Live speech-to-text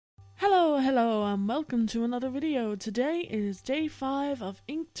Hello and welcome to another video. Today is day 5 of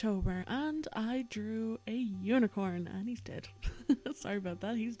Inktober and I drew a unicorn and he's dead. Sorry about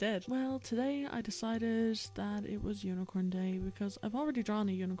that, he's dead. Well, today I decided that it was unicorn day because I've already drawn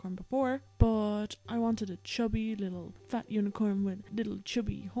a unicorn before, but I wanted a chubby little fat unicorn with little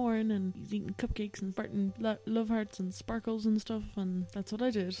chubby horn, and he's eating cupcakes and farting love hearts and sparkles and stuff, and that's what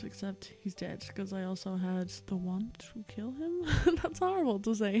I did, except he's dead because I also had the want to kill him. That's horrible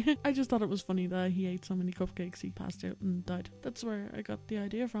to say. I just thought it was funny that he ate so many cupcakes he passed out and died. That's where I got the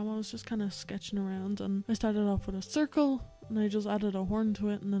idea from. I was just kind of sketching around and I started off with a circle and I just added a horn to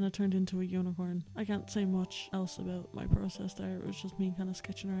it and then it turned into a unicorn. I can't say much else about my process there. It was just me kind of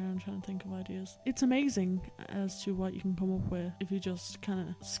sketching around trying to think of ideas. It's amazing as to what you can come up with if you just kind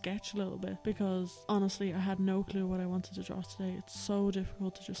of sketch a little bit, because honestly I had no clue what I wanted to draw today. It's so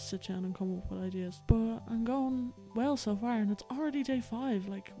difficult to just sit down and come up with ideas, but I'm going well so far and it's already day 5.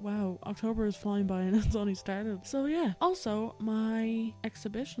 Like, wow, October is flying by and it's only started. So yeah, also my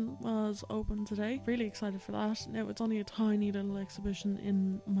exhibition was open today. Really excited for that. Now it's only a tiny little exhibition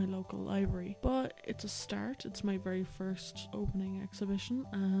in my local library, but it's a start. It's my very first opening exhibition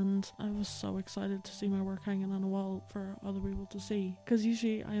and I was so excited to see my work hanging on a wall for other people to see, because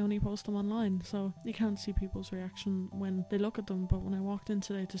usually I only post them online so you can't see people's reaction when they look at them, but when I walked in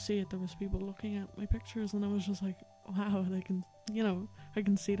today to see it, there was people looking at my pictures and I was just like, wow, they can, you know, I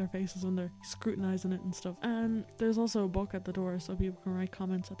can see their faces when they're scrutinizing it and stuff. And there's also a book at the door so people can write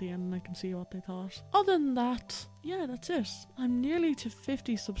comments at the end and I can see what they thought. Other than that, yeah, that's it. I'm nearly to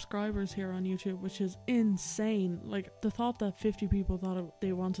 50 subscribers here on YouTube, which is insane. Like, the thought that 50 people thought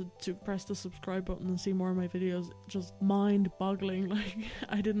they wanted to press the subscribe button and see more of my videos, just mind-boggling. Like,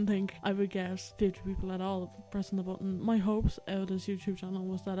 I didn't think I would get 50 people at all pressing the button. My hopes out of this YouTube channel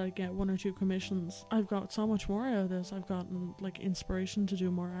was that I'd get 1 or 2 commissions. I've got so much more out of this. I've gotten like inspiration to do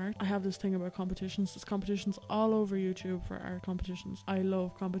more art. I have this thing about competitions. There's competitions all over YouTube for art competitions. I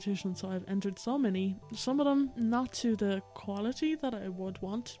love competitions, so I've entered so many. Some of them not to the quality that I would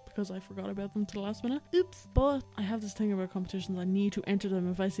want because I forgot about them to the last minute. Oops. But I have this thing about competitions. I need to enter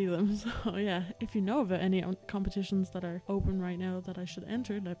them if I see them. So yeah, if you know about any competitions that are open right now that I should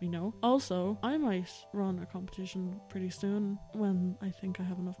enter, let me know. Also, I might run a competition pretty soon when I think I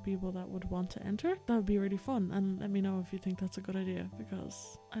have enough people that would want to enter. That would be really fun, and let me know if you think that's a good idea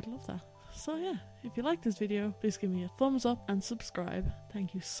because I'd love that. So yeah, if you like this video, please give me a thumbs up and subscribe.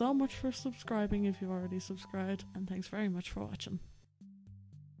 Thank you so much for subscribing if you've already subscribed, and thanks very much for watching.